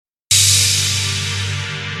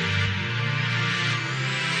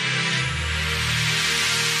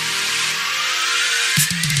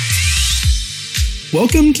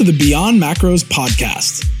Welcome to the Beyond Macros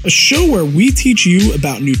podcast, a show where we teach you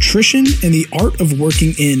about nutrition and the art of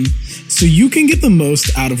working in so you can get the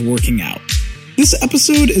most out of working out. This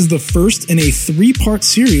episode is the first in a 3-part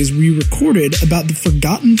series we recorded about the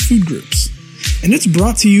forgotten food groups, and it's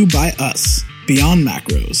brought to you by us, Beyond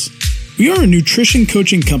Macros. We are a nutrition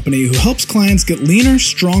coaching company who helps clients get leaner,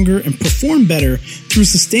 stronger, and perform better through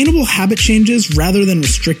sustainable habit changes rather than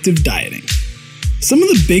restrictive dieting. Some of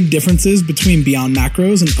the big differences between Beyond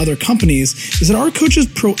Macros and other companies is that our coaches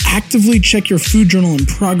proactively check your food journal in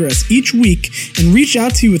progress each week and reach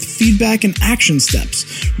out to you with feedback and action steps,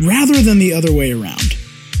 rather than the other way around.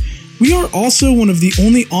 We are also one of the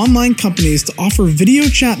only online companies to offer video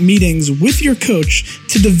chat meetings with your coach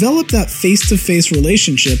to develop that face-to-face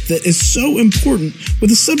relationship that is so important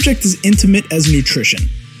with a subject as intimate as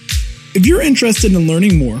nutrition. If you're interested in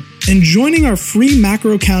learning more and joining our free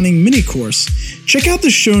macro counting mini course, check out the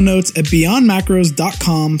show notes at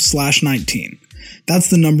beyondmacros.com/19. That's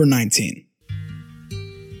the number 19.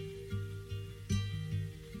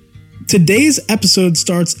 Today's episode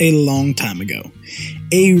starts a long time ago.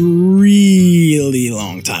 A really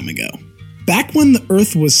long time ago. Back when the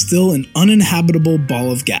Earth was still an uninhabitable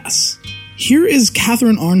ball of gas. Here is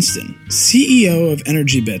Catherine Arnston, CEO of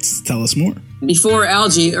Energy Bits, to tell us more. Before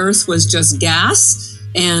algae, Earth was just gas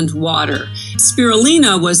and water.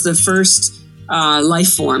 Spirulina was the first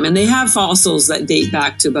life form, and they have fossils that date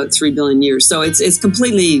back to about 3 billion years. So it's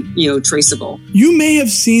completely, traceable. You may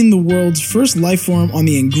have seen the world's first life form on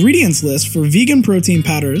the ingredients list for vegan protein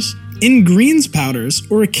powders, in greens powders,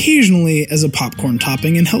 or occasionally as a popcorn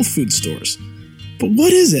topping in health food stores. But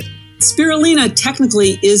what is it? Spirulina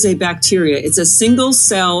technically is a bacteria. It's a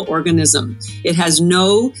single-cell organism. It has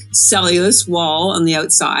no cellulose wall on the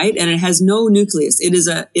outside, and it has no nucleus. It is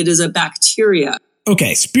a bacteria.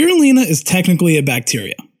 Okay, spirulina is technically a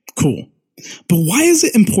bacteria. Cool. But why is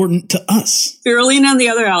it important to us? Spirulina and the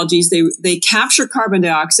other algae, they capture carbon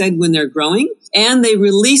dioxide when they're growing, and they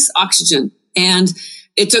release oxygen. And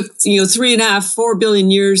it took 3.5-4 billion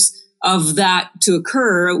years of that to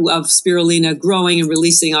occur, of spirulina growing and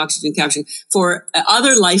releasing oxygen capturing, for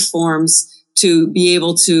other life forms to be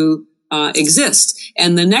able to exist.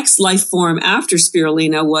 And the next life form after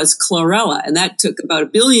spirulina was chlorella, and that took about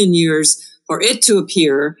 1 billion years for it to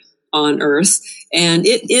appear on Earth, and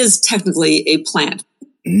it is technically a plant.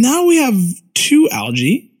 Now we have 2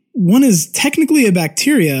 algae. One is technically a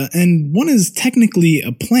bacteria, and one is technically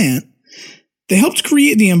a plant. They helped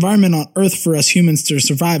create the environment on Earth for us humans to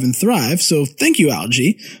survive and thrive, so thank you,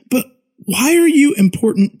 algae. But why are you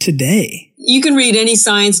important today? You can read any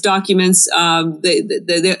science documents.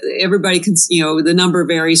 Everybody can, the number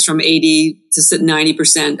varies from 80 to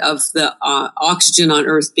 90% of the oxygen on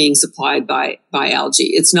Earth being supplied by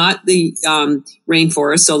algae. It's not the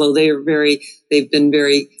rainforest, although they've been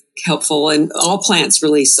very helpful, and all plants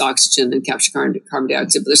release oxygen and capture carbon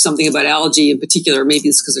dioxide. But there's something about algae in particular, maybe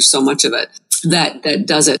it's because there's so much of it, that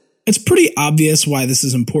does it. It's pretty obvious why this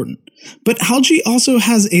is important. But algae also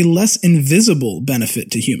has a less invisible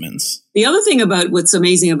benefit to humans. The other thing about what's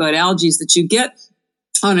amazing about algae is that you get,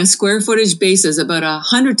 on a square footage basis, about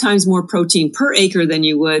 100 times more protein per acre than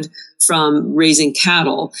you would from raising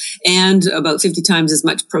cattle, and about 50 times as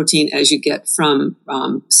much protein as you get from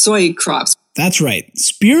soy crops. That's right.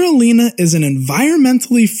 Spirulina is an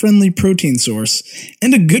environmentally friendly protein source,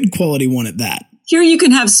 and a good quality one at that. Here you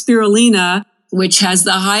can have spirulina, which has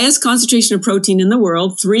the highest concentration of protein in the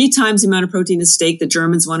world, 3 times the amount of protein as steak. The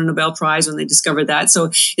Germans won a Nobel Prize when they discovered that.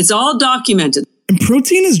 So it's all documented. And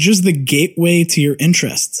protein is just the gateway to your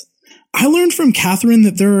interests. I learned from Catherine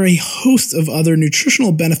that there are a host of other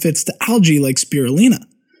nutritional benefits to algae like spirulina.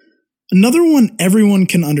 Another one everyone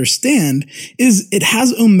can understand is it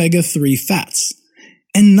has omega-3 fats.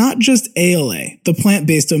 And not just ALA, the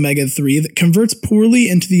plant-based omega-3 that converts poorly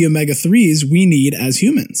into the omega-3s we need as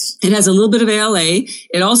humans. It has a little bit of ALA.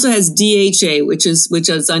 It also has DHA, which is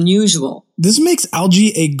unusual. This makes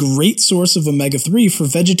algae a great source of omega-3 for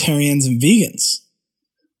vegetarians and vegans.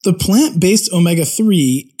 The plant-based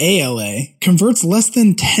omega-3, ALA, converts less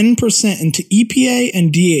than 10% into EPA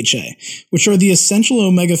and DHA, which are the essential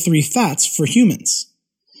omega-3 fats for humans.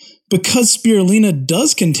 Because spirulina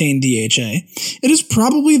does contain DHA, it is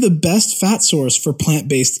probably the best fat source for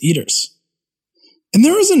plant-based eaters. And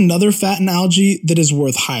there is another fat in algae that is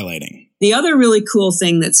worth highlighting. The other really cool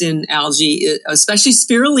thing that's in algae, especially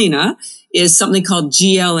spirulina, is something called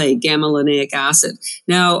GLA, gamma linolenic acid.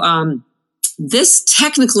 Now, This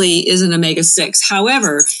technically is an omega-6.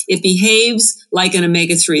 However, it behaves like an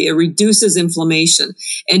omega-3. It reduces inflammation.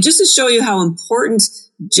 And just to show you how important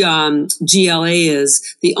GLA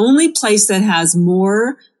is, the only place that has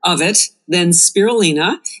more of it than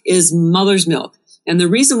spirulina is mother's milk. And the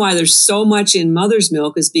reason why there's so much in mother's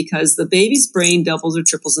milk is because the baby's brain doubles or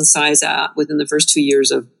triples in size within the first 2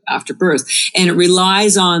 years after birth. And it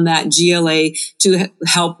relies on that GLA to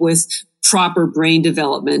help with proper brain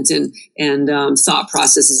development and thought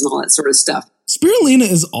processes and all that sort of stuff. Spirulina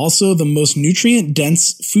is also the most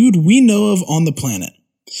nutrient-dense food we know of on the planet.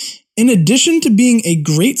 In addition to being a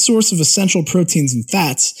great source of essential proteins and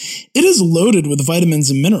fats, it is loaded with vitamins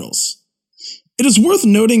and minerals. It is worth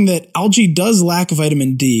noting that algae does lack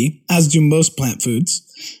vitamin D, as do most plant foods,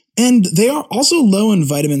 and they are also low in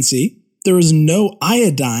vitamin C, there is no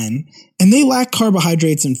iodine, and they lack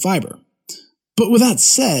carbohydrates and fiber. But with that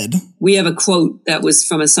said, we have a quote that was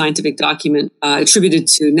from a scientific document attributed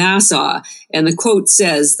to NASA, and the quote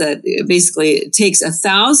says that basically it takes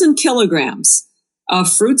 1,000 kilograms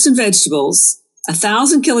of fruits and vegetables,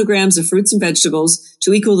 1,000 kilograms of fruits and vegetables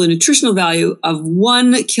to equal the nutritional value of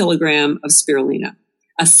 1 kilogram of spirulina.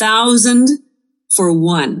 1,000 for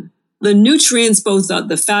 1. The nutrients, both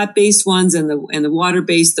the fat-based ones and the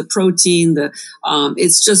water-based, the protein,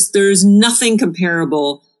 it's just, there's nothing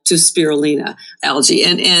comparable to spirulina algae.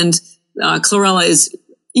 And chlorella is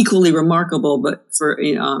equally remarkable, but for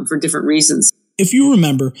different reasons. If you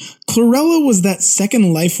remember, chlorella was that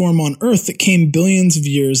second life form on Earth that came billions of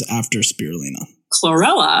years after spirulina.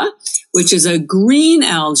 Chlorella, which is a green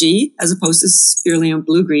algae, as opposed to spirulina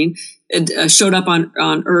blue-green, it showed up on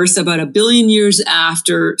Earth about 1 billion years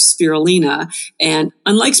after spirulina. And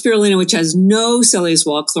unlike spirulina, which has no cellulose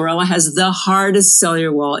wall, chlorella has the hardest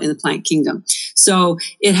cellular wall in the plant kingdom. So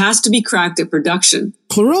it has to be cracked at production.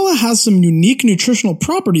 Chlorella has some unique nutritional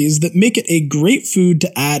properties that make it a great food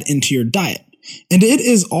to add into your diet. And it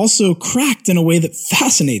is also cracked in a way that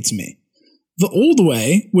fascinates me. The old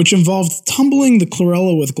way, which involved tumbling the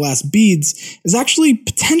chlorella with glass beads, is actually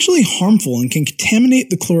potentially harmful and can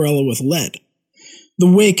contaminate the chlorella with lead.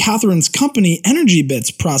 The way Catherine's company, Energy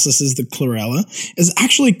Bits, processes the chlorella is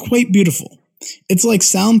actually quite beautiful. It's like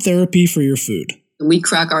sound therapy for your food. And we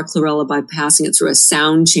crack our chlorella by passing it through a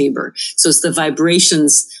sound chamber. So it's the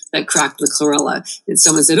vibrations that crack the chlorella. And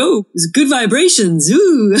someone said, "Oh, it's good vibrations.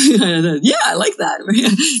 Ooh." Yeah, I like that.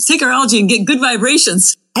 Take our algae and get good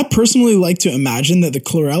vibrations. I personally like to imagine that the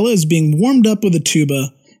chlorella is being warmed up with a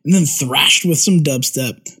tuba and then thrashed with some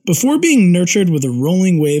dubstep before being nurtured with the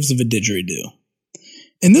rolling waves of a didgeridoo.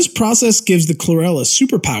 And this process gives the chlorella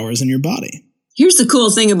superpowers in your body. Here's the cool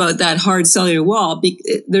thing about that hard cellular wall.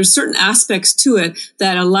 There's certain aspects to it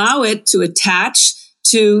that allow it to attach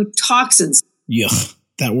to toxins. Yuck,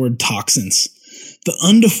 that word toxins. The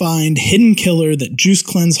undefined hidden killer that juice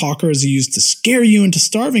cleanse hawkers use to scare you into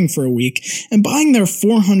starving for a week and buying their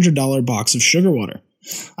 $400 box of sugar water.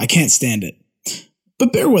 I can't stand it.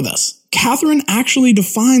 But bear with us. Catherine actually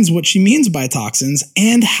defines what she means by toxins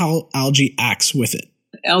and how algae acts with it.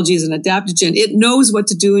 Algae is an adaptogen. It knows what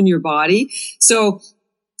to do in your body. So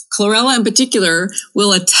chlorella in particular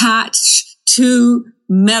will attach to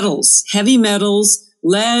metals, heavy metals,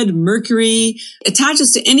 lead, mercury,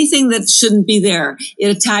 attaches to anything that shouldn't be there.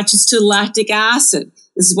 It attaches to lactic acid.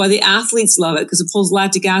 This is why the athletes love it, because it pulls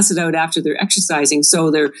lactic acid out after they're exercising, so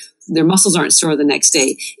their muscles aren't sore the next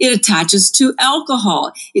day. It attaches to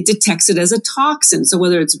alcohol. It detects it as a toxin. So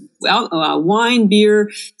whether it's wine, beer,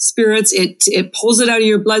 spirits, it pulls it out of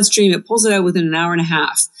your bloodstream. It pulls it out within an hour and a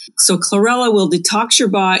half. So chlorella will detox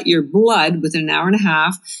your blood within an hour and a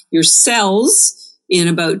half, your cells in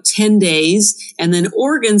about 10 days, and then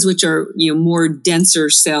organs, which are, more denser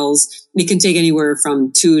cells, it can take anywhere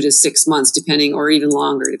from 2 to 6 months, depending, or even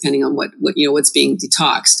longer, depending on what's being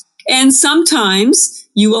detoxed. And sometimes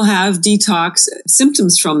you will have detox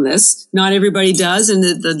symptoms from this. Not everybody does, and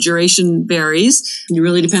the duration varies. It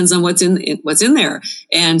really depends on what's in there.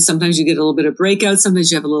 And sometimes you get a little bit of breakout.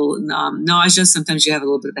 Sometimes you have a little nausea. Sometimes you have a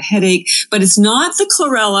little bit of a headache. But it's not the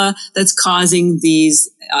chlorella that's causing these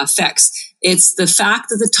effects. It's the fact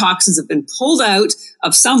that the toxins have been pulled out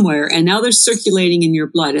of somewhere and now they're circulating in your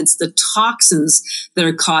blood. It's the toxins that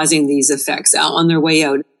are causing these effects on their way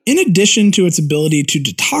out. In addition to its ability to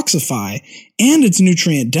detoxify and its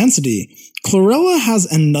nutrient density, chlorella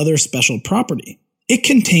has another special property. It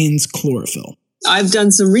contains chlorophyll. I've done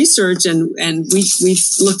some research and we've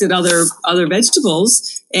looked at other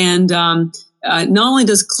vegetables, and not only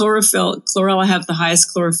does chlorella have the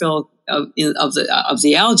highest chlorophyll of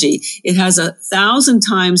the algae, it has 1,000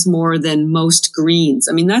 times more than most greens.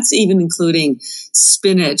 I mean, that's even including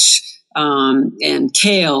spinach, and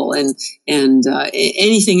kale and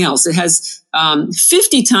anything else. It has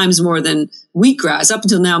 50 times more than wheatgrass. Up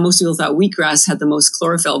until now, most people thought wheatgrass had the most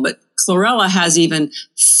chlorophyll, but chlorella has even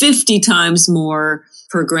 50 times more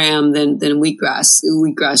per gram than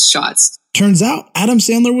wheatgrass shots. Turns out Adam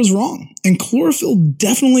Sandler was wrong, and chlorophyll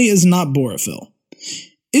definitely is not borophyll.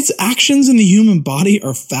 Its actions in the human body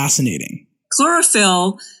are fascinating.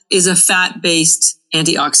 Chlorophyll is a fat-based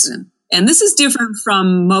antioxidant. And this is different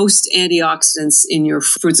from most antioxidants in your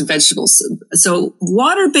fruits and vegetables. So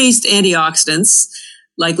water-based antioxidants,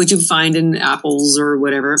 like what you find in apples or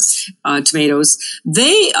whatever, tomatoes,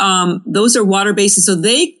 those are water-based. So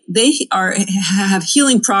they have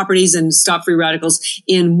healing properties and stop free radicals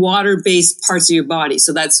in water-based parts of your body.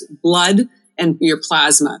 So that's blood and your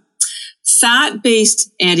plasma.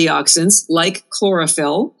 Fat-based antioxidants like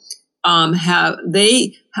chlorophyll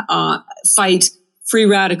fight free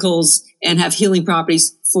radicals and have healing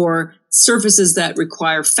properties for surfaces that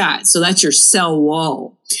require fat. So that's your cell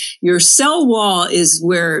wall. Your cell wall is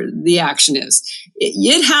where the action is.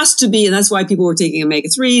 It has to be, and that's why people were taking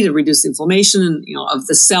omega-3 to reduce inflammation, of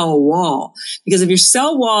the cell wall. Because if your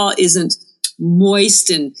cell wall isn't moist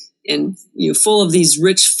and full of these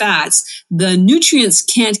rich fats, the nutrients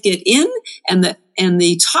can't get in and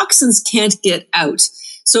the toxins can't get out.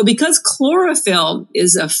 So because chlorophyll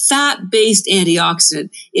is a fat-based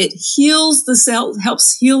antioxidant, it heals the cell,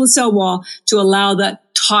 helps heal the cell wall to allow the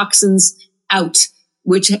toxins out,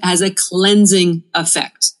 which has a cleansing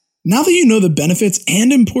effect. Now that you know the benefits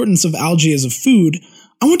and importance of algae as a food,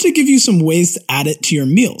 I want to give you some ways to add it to your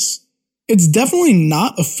meals. It's definitely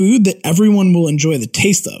not a food that everyone will enjoy the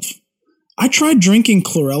taste of. I tried drinking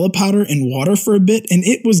chlorella powder in water for a bit and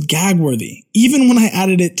it was gag-worthy, even when I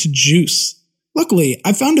added it to juice. Luckily,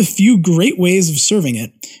 I found a few great ways of serving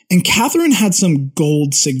it, and Catherine had some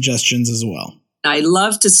gold suggestions as well. I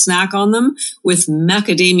love to snack on them with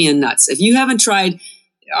macadamia nuts. If you haven't tried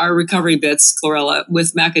our recovery bits, chlorella,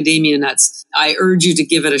 with macadamia nuts, I urge you to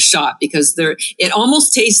give it a shot because it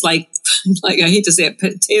almost tastes like I hate to say it,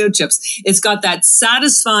 potato chips. It's got that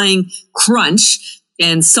satisfying crunch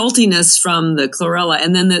and saltiness from the chlorella,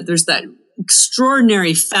 and then there's that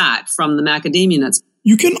extraordinary fat from the macadamia nuts.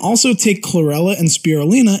 You can also take chlorella and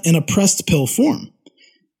spirulina in a pressed pill form.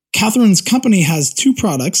 Catherine's company has two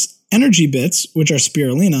products, Energy Bits, which are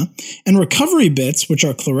spirulina, and Recovery Bits, which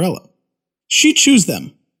are chlorella. She chews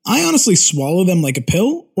them. I honestly swallow them like a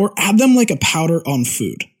pill or add them like a powder on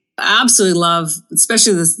food. I absolutely love,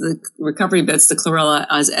 especially the Recovery Bits, the chlorella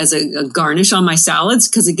as a garnish on my salads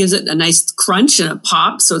because it gives it a nice crunch and a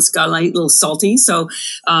pop. So it's got a little salty. So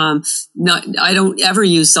I don't ever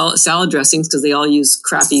use salad dressings because they all use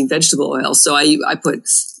crappy vegetable oil. So I put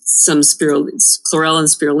some chlorella and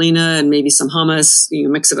spirulina and maybe some hummus.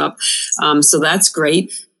 Mix it up. So that's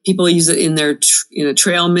great. People use it in their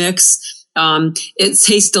trail mix. It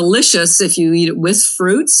tastes delicious if you eat it with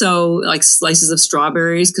fruit. So like slices of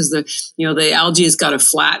strawberries, because the algae has got a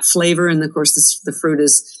flat flavor. And of course, the fruit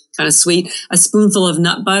is kind of sweet. A spoonful of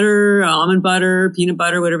nut butter, almond butter, peanut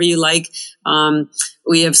butter, whatever you like.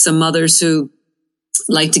 We have some mothers who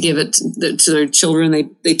like to give it to their children.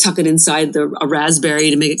 They tuck it inside a raspberry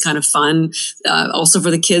to make it kind of fun. Also for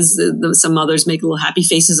the kids, some mothers make little happy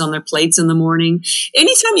faces on their plates in the morning.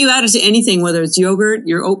 Anytime you add it to anything, whether it's yogurt,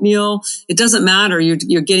 your oatmeal, it doesn't matter.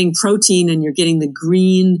 You're getting protein and you're getting the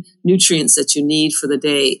green nutrients that you need for the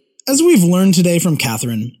day. As we've learned today from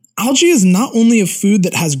Catherine, algae is not only a food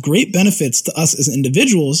that has great benefits to us as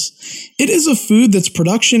individuals, it is a food that's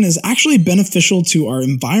production is actually beneficial to our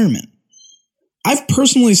environment. I've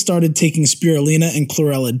personally started taking spirulina and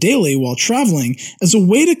chlorella daily while traveling as a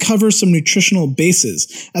way to cover some nutritional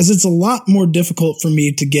bases, as it's a lot more difficult for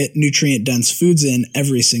me to get nutrient-dense foods in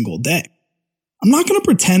every single day. I'm not going to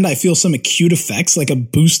pretend I feel some acute effects like a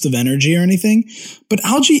boost of energy or anything, but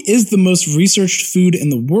algae is the most researched food in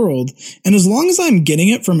the world, and as long as I'm getting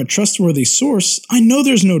it from a trustworthy source, I know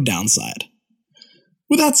there's no downside.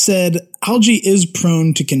 With that said, algae is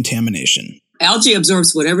prone to contamination. Algae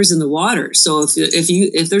absorbs whatever's in the water. So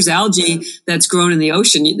if there's algae that's grown in the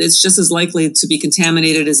ocean, it's just as likely to be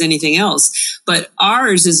contaminated as anything else. But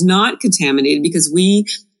ours is not contaminated because we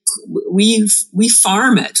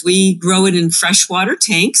farm it. We grow it in freshwater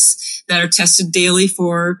tanks that are tested daily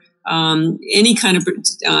for any kind of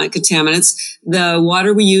contaminants. The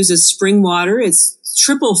water we use is spring water. It's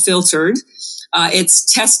triple filtered. It's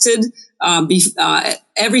tested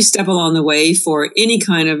every step along the way for any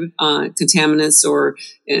kind of contaminants or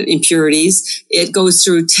impurities. It goes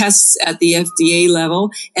through tests at the FDA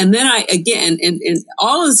level. And then and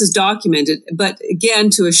all of this is documented, but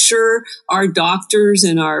again, to assure our doctors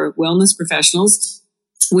and our wellness professionals,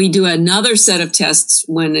 We do another set of tests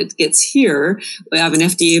when it gets here. We have an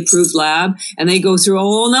FDA approved lab, and they go through a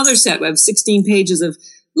whole other set. We have 16 pages of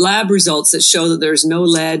lab results that show that there's no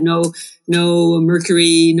lead, no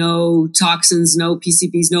mercury, no toxins, no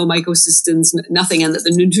PCBs, no mycocystins, nothing, and that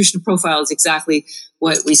the nutrition profile is exactly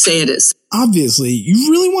what we say it is. Obviously, you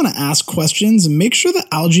really want to ask questions and make sure the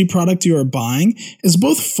algae product you are buying is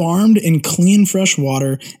both farmed in clean, fresh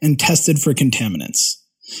water and tested for contaminants.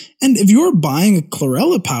 And if you are buying a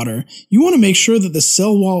chlorella powder, you want to make sure that the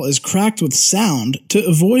cell wall is cracked with sound to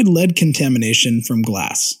avoid lead contamination from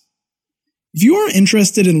glass. If you are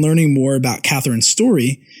interested in learning more about Catherine's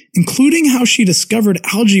story, including how she discovered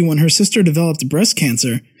algae when her sister developed breast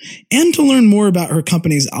cancer, and to learn more about her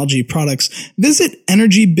company's algae products, visit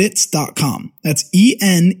EnergyBits.com. That's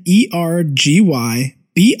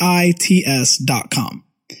EnergyBits.com.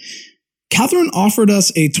 Catherine offered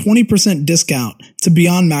us a 20% discount to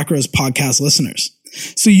Beyond Macros podcast listeners.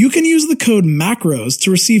 So you can use the code MACROS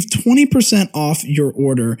to receive 20% off your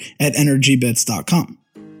order at EnergyBits.com.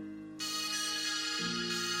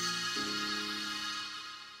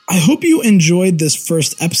 I hope you enjoyed this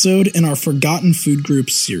first episode in our Forgotten Food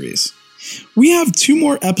Groups series. We have 2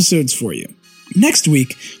 more episodes for you. Next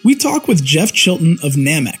week, we talk with Jeff Chilton of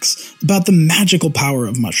Namex about the magical power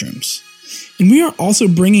of mushrooms. And we are also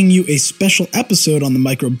bringing you a special episode on the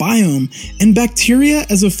microbiome and bacteria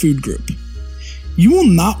as a food group. You will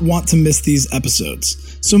not want to miss these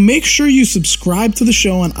episodes, so make sure you subscribe to the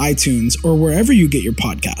show on iTunes or wherever you get your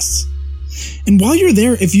podcasts. And while you're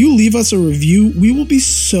there, if you leave us a review, we will be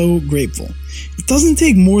so grateful. It doesn't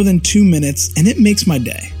take more than 2 minutes, and it makes my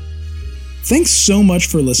day. Thanks so much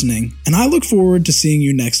for listening, and I look forward to seeing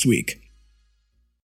you next week.